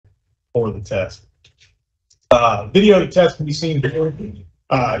for the test. Video of the test can be seen here.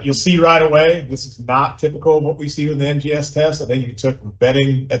 You'll see right away, this is not typical of what we see with the NGS test. I think you took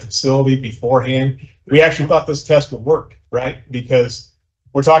vetting at the facility beforehand. We actually thought this test would work, right? Because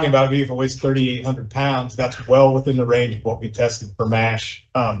we're talking about a vehicle weighs 3,800 pounds. That's well within the range of what we tested for MASH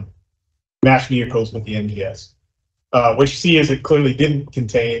vehicles with the NGS. What you see is it clearly didn't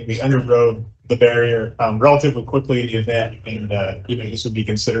contain. We underrode the barrier relatively quickly in the event, and this would be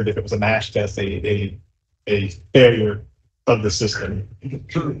considered, if it was a MASH test, a failure of the system.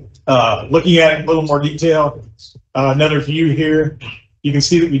 Looking at it in a little more detail, another view here, you can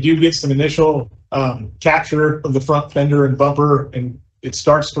see that we do get some initial capture of the front fender and bumper, and it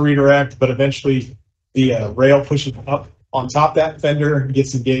starts to redirect, but eventually the rail pushes up on top of that fender and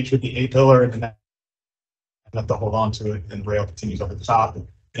gets engaged with the A-pillar, and then that have to hold on to it, and the rail continues over the top,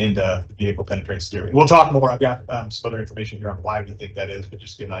 and the vehicle penetrates steering. We'll talk more. I've got some other information here on why we think that is, but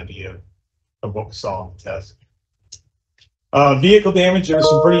just to get an idea of what we saw on the test. Vehicle damage, there's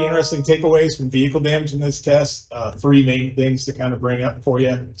some pretty interesting takeaways from vehicle damage in this test. Three main things to kind of bring up for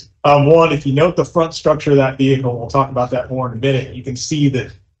you. One, if you note the front structure of that vehicle, we'll talk about that more in a minute, you can see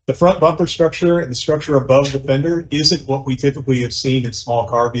that the front bumper structure and the structure above the fender isn't what we typically have seen in small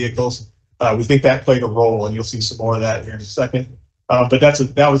car vehicles. We think that played a role, and you'll see some more of that here in a second. But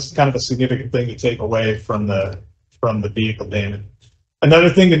that was kind of a significant thing to take away from the vehicle damage.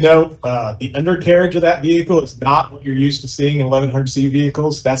 Another thing to note, the undercarriage of that vehicle is not what you're used to seeing in 1100C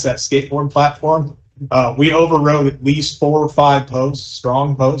vehicles. That's that skateboard platform. We overrode at least 4 or 5 posts,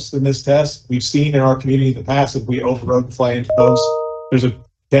 strong posts in this test. We've seen in our community in the past that we overrode the flange posts, there's a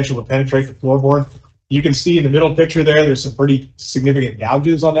potential to penetrate the floorboard. You can see in the middle picture there's some pretty significant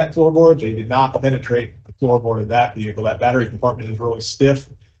gouges on that floorboard. They did not penetrate the floorboard of that vehicle. That battery compartment is really stiff.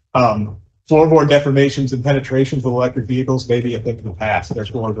 Floorboard deformations and penetrations of electric vehicles may be a thing of the past. Their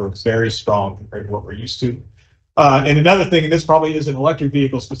floors are very strong compared to what we're used to. And another thing, and this probably isn't electric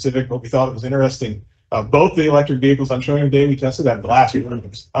vehicle specific, but we thought it was interesting. Both the electric vehicles I'm showing you today, we tested have glass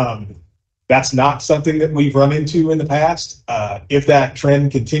rooms. That's not something that we've run into in the past. If that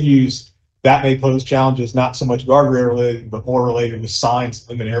trend continues, that may pose challenges, not so much guardrail related, but more related with signs,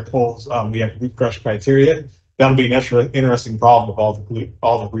 luminaire poles. We have roof crush criteria. That'll be an interesting problem if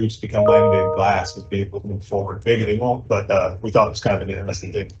all the roofs become laminated glass as vehicles move forward. Maybe they won't, but we thought it was kind of an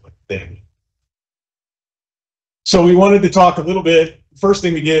interesting thing. So we wanted to talk a little bit. First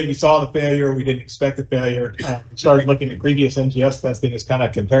thing we did, we saw the failure. We didn't expect the failure. We started looking at previous NGS testing as kind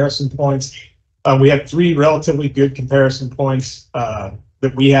of comparison points. We had 3 relatively good comparison points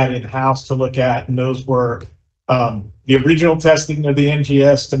that we had in-house to look at, and those were the original testing of the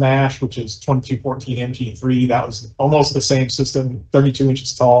NGS to MASH, which is 2214 MG3. That was almost the same system, 32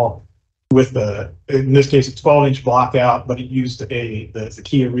 inches tall, with in this case, a 12-inch block out, but it used the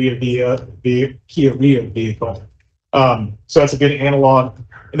Kia Rio vehicle. So that's a good analog.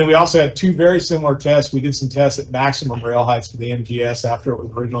 And then we also had 2 very similar tests. We did some tests at maximum rail heights for the NGS after it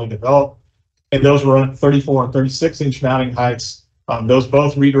was originally developed, and those were on 34 and 36-inch mounting heights. Those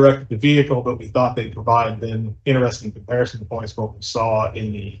both redirected the vehicle, but we thought they'd provide then interesting comparison points for what we saw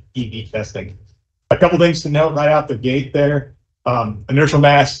in the EV testing. A couple things to note right out the gate there. Inertial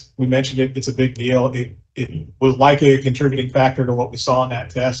mass, we mentioned it, it's a big deal. It was likely a contributing factor to what we saw in that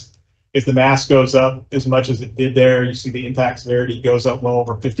test. If the mass goes up as much as it did there, you see the impact severity goes up well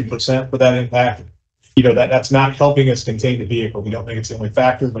over 50% for that impact. That's not helping us contain the vehicle. We don't think it's the only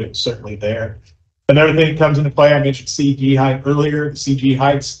factor, but it's certainly there. Another thing that comes into play, I mentioned CG height earlier. The CG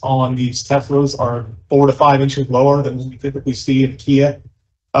heights on these Teslas are 4 to 5 inches lower than we typically see in Kia.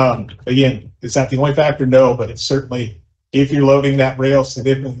 Again, is that the only factor? No, but it's certainly, if you're loading that rail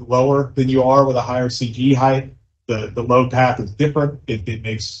significantly lower than you are with a higher CG height, the load path is different. It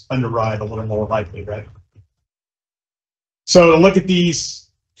makes underride a little more likely, right? So to look at these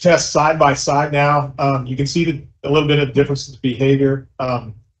tests side by side now, you can see a little bit of difference in behavior.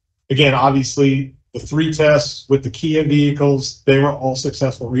 Again, obviously, the 3 tests with the Kia vehicles, they were all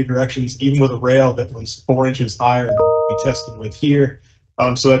successful redirections, even with a rail that was 4 inches higher than what we tested with here.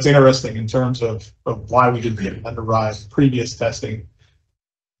 So that's interesting in terms of why we didn't get underride previous testing.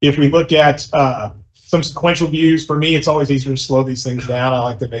 If we look at some sequential views, for me, it's always easier to slow these things down. I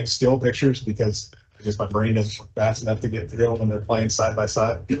like to make still pictures because I guess my brain doesn't work fast enough to get through them when they're playing side by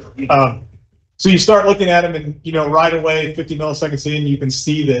side. So you start looking at them, and right away, 50 milliseconds in, you can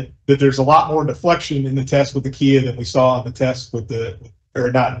see that there's a lot more deflection in the test with the Kia than we saw in the test with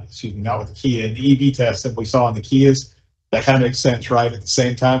not with the Kia, in the EV test that we saw in the Kias. That kind of makes sense, right? At the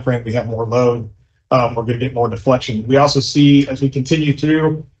same time frame, we have more load. We're going to get more deflection. We also see, as we continue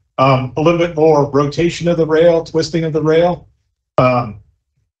through, a little bit more rotation of the rail, twisting of the rail.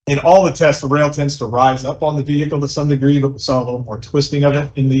 In all the tests, the rail tends to rise up on the vehicle to some degree, but we saw a little more twisting of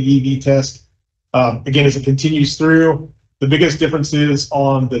it in the EV test. Again, as it continues through, the biggest difference is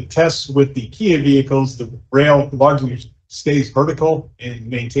on the tests with the Kia vehicles, the rail largely stays vertical and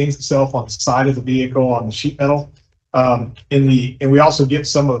maintains itself on the side of the vehicle on the sheet metal. And we also get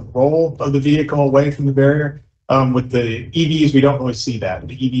some of the roll of the vehicle away from the barrier. With the EVs, we don't really see that. In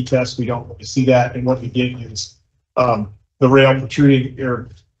the EV tests, we don't really see that. And what we get is the rail protruding or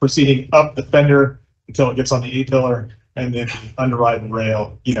proceeding up the fender until it gets on the A-pillar, and then underride the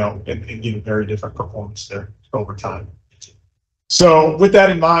rail, and get a very different performance there over time. So with that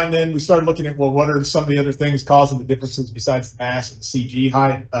in mind, then we started looking at, well, what are some of the other things causing the differences besides the mass and the CG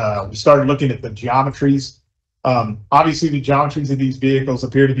height? We started looking at the geometries. Obviously, the geometries of these vehicles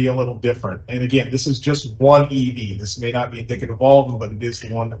appear to be a little different. And again, this is just one EV. This may not be indicative of all of them, but it is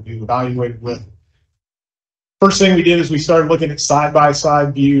the one that we evaluated with. First thing we did is we started looking at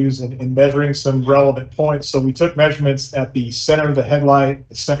side-by-side views and measuring some relevant points. So we took measurements at the center of the headlight,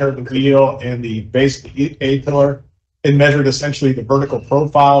 the center of the wheel, and the base of the A-pillar, and measured essentially the vertical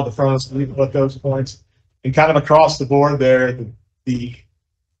profile of the front of the vehicle at those points. And kind of across the board there, the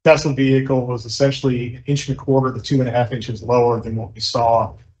Tesla vehicle was essentially 1.25 to 2.5 inches lower than what we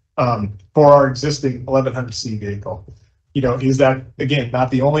saw for our existing 1100C vehicle. Is that, again, not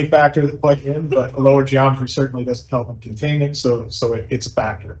the only factor that plays in, but a lower geometry certainly doesn't help in containing, so it's a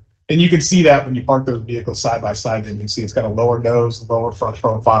factor. And you can see that when you park those vehicles side by side, and you can see it's got a lower nose, lower front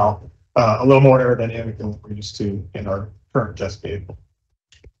profile, a little more aerodynamic than what we're used to in our current test vehicle.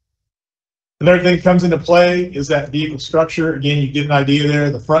 Another thing that comes into play is that vehicle structure. Again, you get an idea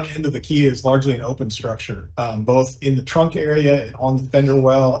there. The front end of the Kia is largely an open structure, both in the trunk area and on the fender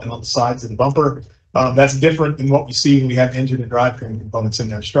well and on the sides of the bumper. That's different than what we see when we have engine and drivetrain components in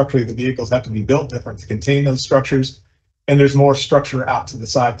there. Structurally, the vehicles have to be built different to contain those structures, and there's more structure out to the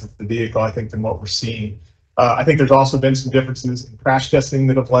sides of the vehicle, I think, than what we're seeing. I think there's also been some differences in crash testing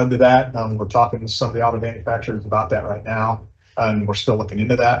that have led to that. We're talking to some of the auto manufacturers about that right now, and we're still looking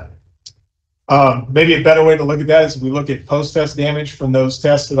into that. Maybe a better way to look at that is if we look at post-test damage from those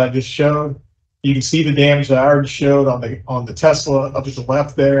tests that I just showed. You can see the damage that I already showed on the Tesla up at the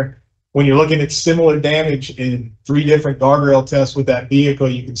left there. When you're looking at similar damage in 3 different guardrail tests with that vehicle,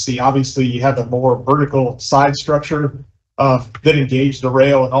 you can see obviously you have a more vertical side structure that engaged the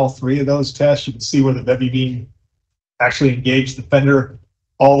rail in all 3 of those tests. You can see where the W-beam actually engaged the fender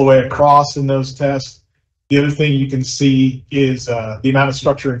all the way across in those tests. The other thing you can see is the amount of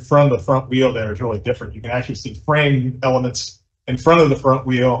structure in front of the front wheel there is really different. You can actually see frame elements in front of the front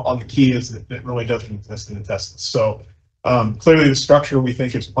wheel on the Kias that really doesn't exist in the Teslas. So clearly the structure we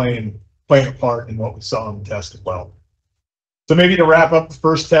think is playing a part in what we saw in the test as well. So maybe to wrap up the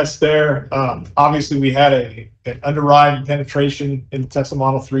first test there, obviously we had an underride penetration in the Tesla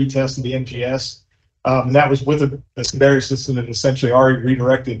Model 3 test of the NGS. And that was with a barrier system that essentially already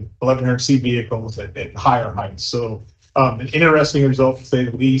redirected 1100C vehicles at higher heights. So an interesting result to say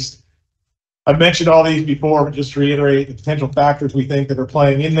the least. I've mentioned all these before, but just to reiterate the potential factors we think that are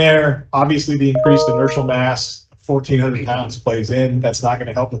playing in there. Obviously the increased inertial mass, 1,400 pounds, plays in. That's not going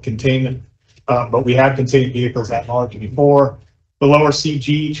to help with containment, but we have contained vehicles that large before. The lower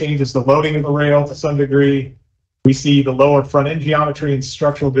CG changes the loading of the rail to some degree. We see the lower front end geometry and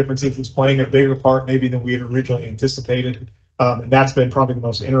structural differences is playing a bigger part maybe than we had originally anticipated. And that's been probably the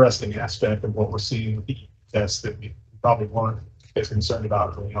most interesting aspect of what we're seeing with the tests that we probably weren't as concerned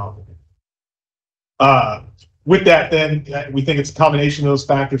about early on. With that, then, we think it's a combination of those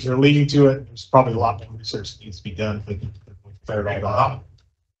factors that are leading to it. There's probably a lot more research that needs to be done to clear that up.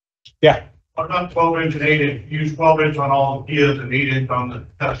 Yeah. What about 12-inch and 8-inch? Use 12-inch on all the Kias and 8-inch on the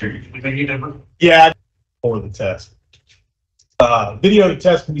tester. You think any different? Yeah, for the test. Video of the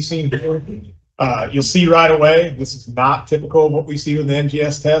test can be seen here. You'll see right away, this is not typical of what we see with the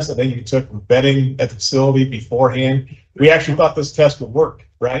NGS test. I think you took vetting at the facility beforehand. We actually thought this test would work,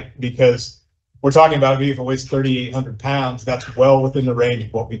 right? Because we're talking about a vehicle that weighs 3,800 pounds. That's well within the range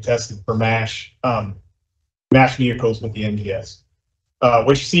of what we tested for MASH vehicles with the NGS. What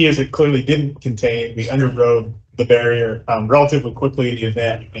you see is it clearly didn't contain. We underrode the barrier relatively quickly in the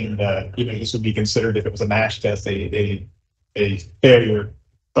event, and this would be considered, if it was a MASH test, a failure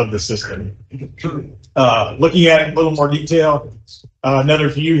of the system. Looking at it in a little more detail, another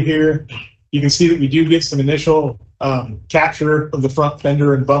view here, you can see that we do get some initial capture of the front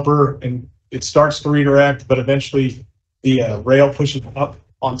fender and bumper, and it starts to redirect, but eventually the rail pushes up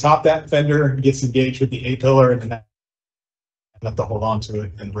on top of that fender and gets engaged with the A-pillar, and then that have to hold on to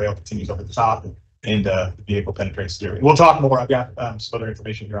it, and the rail continues over the top, and the vehicle penetrates steering. We'll talk more. I've got some other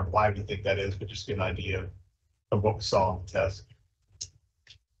information here on why we think that is, but just to get an idea of what we saw on the test.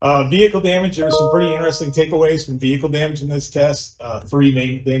 Vehicle damage, there are some pretty interesting takeaways from vehicle damage in this test. Three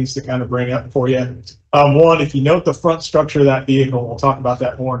main things to kind of bring up for you. One, if you note the front structure of that vehicle, we'll talk about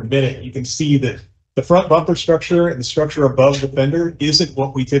that more in a minute, you can see that the front bumper structure and the structure above the fender isn't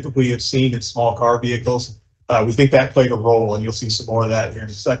what we typically have seen in small car vehicles. We think that played a role, and you'll see some more of that here in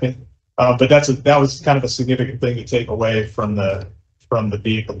a second. But that was kind of a significant thing to take away from the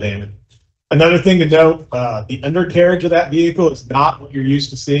vehicle damage. Another thing to note, the undercarriage of that vehicle is not what you're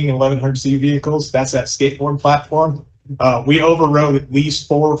used to seeing in 1100C vehicles. That's that skateboard platform. We overrode at least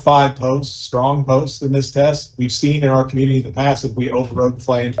 4 or 5 posts, strong posts in this test. We've seen in our community in the past that we overrode the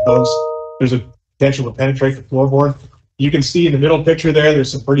flange posts, there's a potential to penetrate the floorboard. You can see in the middle picture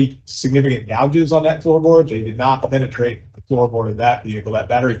there's some pretty significant gouges on that floorboard. They did not penetrate the floorboard of that vehicle. That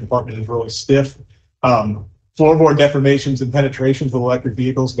battery compartment is really stiff. Floorboard deformations and penetrations of electric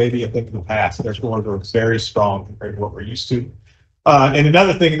vehicles may be a thing of the past. Their floorboard is very strong compared to what we're used to. And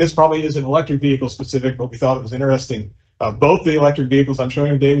another thing, and this probably isn't electric vehicle specific, but we thought it was interesting. Both the electric vehicles I'm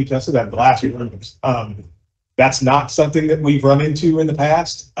showing you today, we tested have glass rooms. That's not something that we've run into in the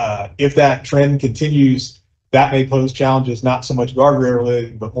past. If that trend continues, that may pose challenges, not so much guardrail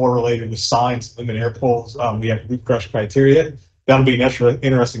related, but more related with signs, luminaire poles. We have roof crush criteria. That'll be an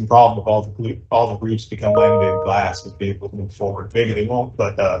interesting problem if all the roofs become laminated glass as vehicles move forward. Maybe they won't,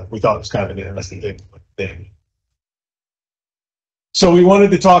 but we thought it was kind of an interesting thing. So we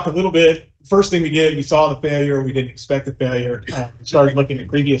wanted to talk a little bit. First thing we did, we saw the failure. We didn't expect the failure. We started looking at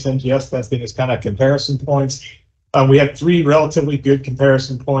previous NGS testing as kind of comparison points. We had 3 relatively good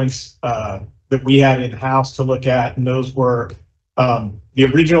comparison points that we had in-house to look at, and those were the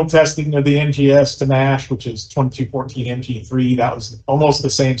original testing of the NGS to MASH, which is 2214 MG3. That was almost the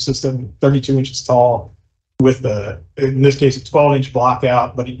same system, 32 inches tall, with in this case, a 12-inch block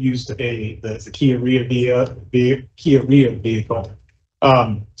out, but it used the Kia Rio vehicle.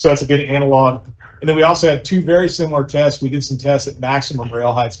 So that's a good analog. And then we also had 2 very similar tests. We did some tests at maximum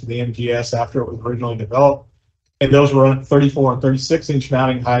rail heights for the NGS after it was originally developed, and those were 34 and 36-inch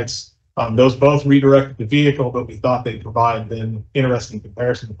mounting heights. Those both redirected the vehicle, but we thought they'd provide then interesting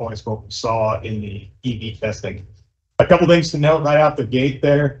comparison points for what we saw in the EV testing. A couple things to note right out the gate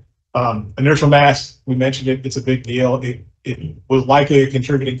there. Inertial mass, we mentioned it, it's a big deal. It was likely a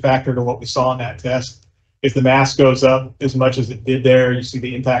contributing factor to what we saw in that test. If the mass goes up as much as it did there, you see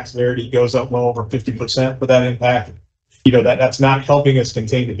the impact severity goes up well over 50% for that impact. You know, that's not helping us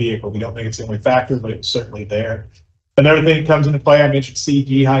contain the vehicle. We don't think it's the only factor, but it's certainly there. Another thing that comes into play, I mentioned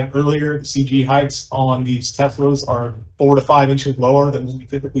CG height earlier. The CG heights on these Teslas are 4 to 5 inches lower than what we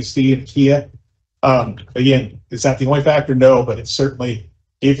typically see in Kia. Again, is that the only factor? No, but it's certainly,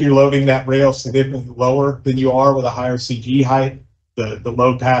 if you're loading that rail significantly lower than you are with a higher CG height, the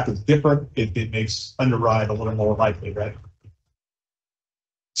load path is different. It makes underride a little more likely, right?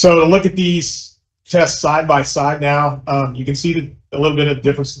 So to look at these tests side by side now, you can see a little bit of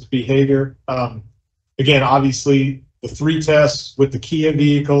difference in behavior. Again, obviously, the 3 tests with the Kia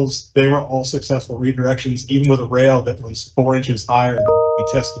vehicles, they were all successful redirections, even with a rail that was 4 inches higher than what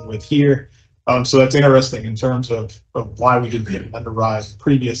we tested with here. So that's interesting in terms of why we didn't get underride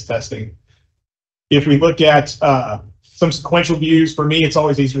previous testing. If we look at some sequential views, for me, it's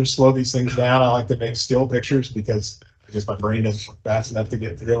always easier to slow these things down. I like to make still pictures because I guess my brain doesn't work fast enough to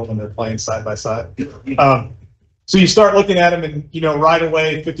get through them when they're playing side by side. So you start looking at them, and right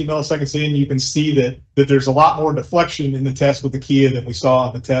away, 50 milliseconds in, you can see that there's a lot more deflection in the test with the Kia than we saw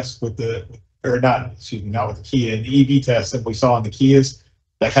in the test with not with the Kia, in the EV test that we saw in the Kias.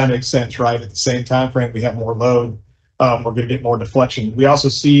 That kind of makes sense, right? At the same time frame, we have more load. We're going to get more deflection. We also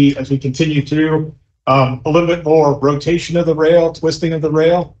see, as we continue through, a little bit more rotation of the rail, twisting of the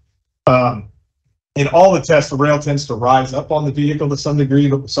rail. In all the tests, the rail tends to rise up on the vehicle to some degree,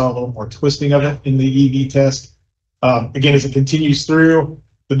 but we saw a little more twisting of it in the EV test. Again, as it continues through,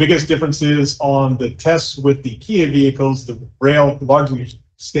 the biggest difference is on the tests with the Kia vehicles, the rail largely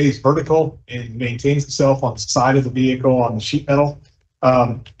stays vertical and maintains itself on the side of the vehicle on the sheet metal.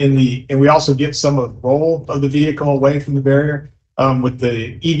 And we also get some of the roll of the vehicle away from the barrier. With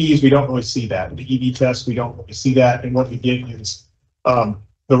the EVs, we don't really see that. In the EV tests, we don't really see that. And what we get is the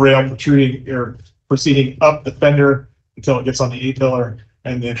rail protruding or proceeding up the fender until it gets on the A-pillar,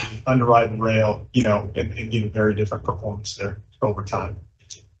 and then underride the rail, and get a very different performance there over time.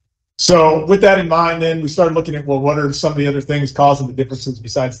 So with that in mind, then we started looking at, well, what are some of the other things causing the differences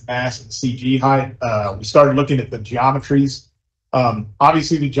besides the mass and the CG height? We started looking at the geometries.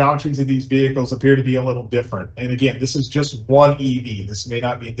 Obviously, the geometries of these vehicles appear to be a little different. And again, this is just one EV. This may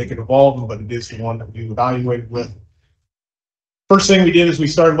not be indicative of all of them, but it is the one that we evaluated with. First thing we did is we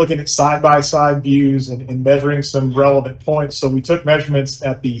started looking at side-by-side views and measuring some relevant points. So we took measurements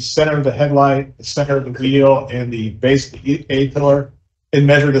at the center of the headlight, the center of the wheel, and the base of the A-pillar, and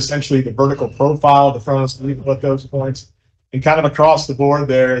measured essentially the vertical profile of the front of the vehicle at those points. And kind of across the board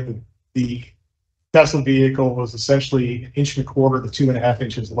there, the Tesla vehicle was essentially 1.25 to 2.5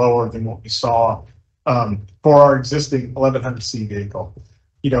 inches lower than what we saw for our existing 1100C vehicle.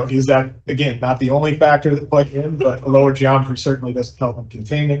 You know, is that, again, not the only factor that played in, but a lower geometry certainly doesn't help in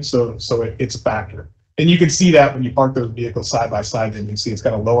containing, so it's a factor. And you can see that when you park those vehicles side by side, and you can see it's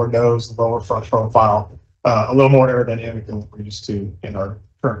got a lower nose, lower front profile, a little more aerodynamic than what we're used to in our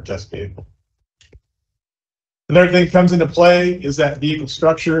current test vehicle. Another thing that comes into play is that vehicle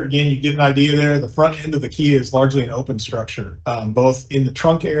structure. Again, you get an idea there. The front end of the Kia is largely an open structure, both in the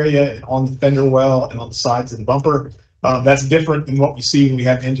trunk area and on the fender well and on the sides of the bumper. That's different than what we see when we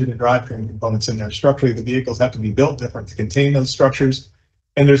have engine and drivetrain components in there. Structurally, the vehicles have to be built different to contain those structures,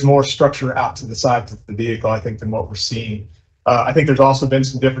 and there's more structure out to the sides of the vehicle, I think, than what we're seeing. I think there's also been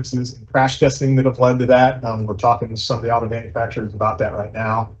some differences in crash testing that have led to that. We're talking to some of the auto manufacturers about that right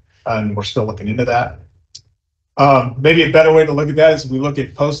now, and we're still looking into that. Maybe a better way to look at that is we look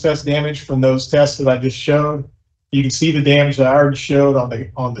at post-test damage from those tests that I just showed. You can see the damage that I already showed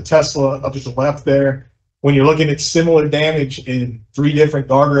on the Tesla up at the left there. When you're looking at similar damage in 3 different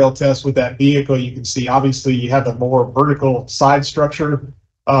guardrail tests with that vehicle, you can see obviously you have a more vertical side structure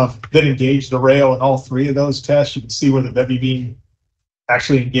that engaged the rail in all 3 of those tests. You can see where the bevy beam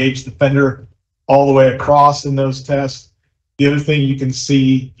actually engaged the fender all the way across in those tests. The other thing you can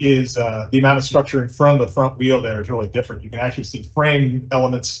see is the amount of structure in front of the front wheel there is really different. You can actually see frame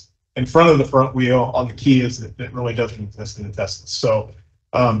elements in front of the front wheel on the Kias that really doesn't exist in the Teslas. So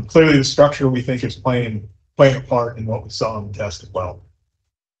clearly the structure we think is playing a part in what we saw in the test as well.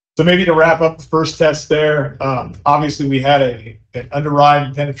 So maybe to wrap up the first test there, obviously we had an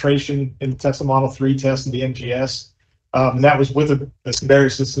underride penetration in the Tesla Model 3 test of the NGS. And that was with a conveyor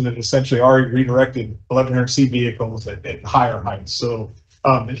system that essentially already redirected 1100C vehicles at higher heights. So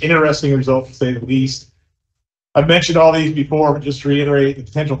an interesting result to say the least. I've mentioned all these before, but just to reiterate the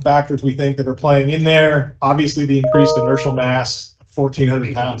potential factors we think that are playing in there. Obviously the increased inertial mass,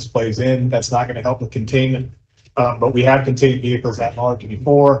 1,400 pounds, plays in. That's not going to help with containment, but we have contained vehicles that large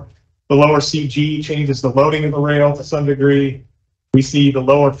before. The lower CG changes the loading of the rail to some degree. We see the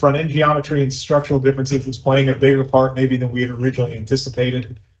lower front end geometry and structural differences is playing a bigger part maybe than we had originally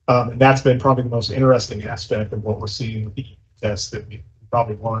anticipated. And that's been probably the most interesting aspect of what we're seeing with the tests that we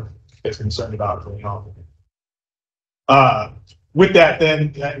probably weren't as concerned about early on. With that,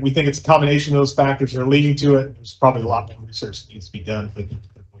 then, we think it's a combination of those factors that are leading to it. There's probably a lot more research that needs to be done, but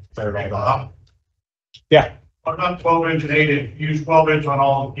fair right on. Yeah. I'm not 12-inch and 8-inch. Use 12-inch on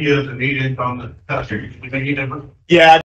all Kias and 8-inch on the tester. You think any different? Yeah.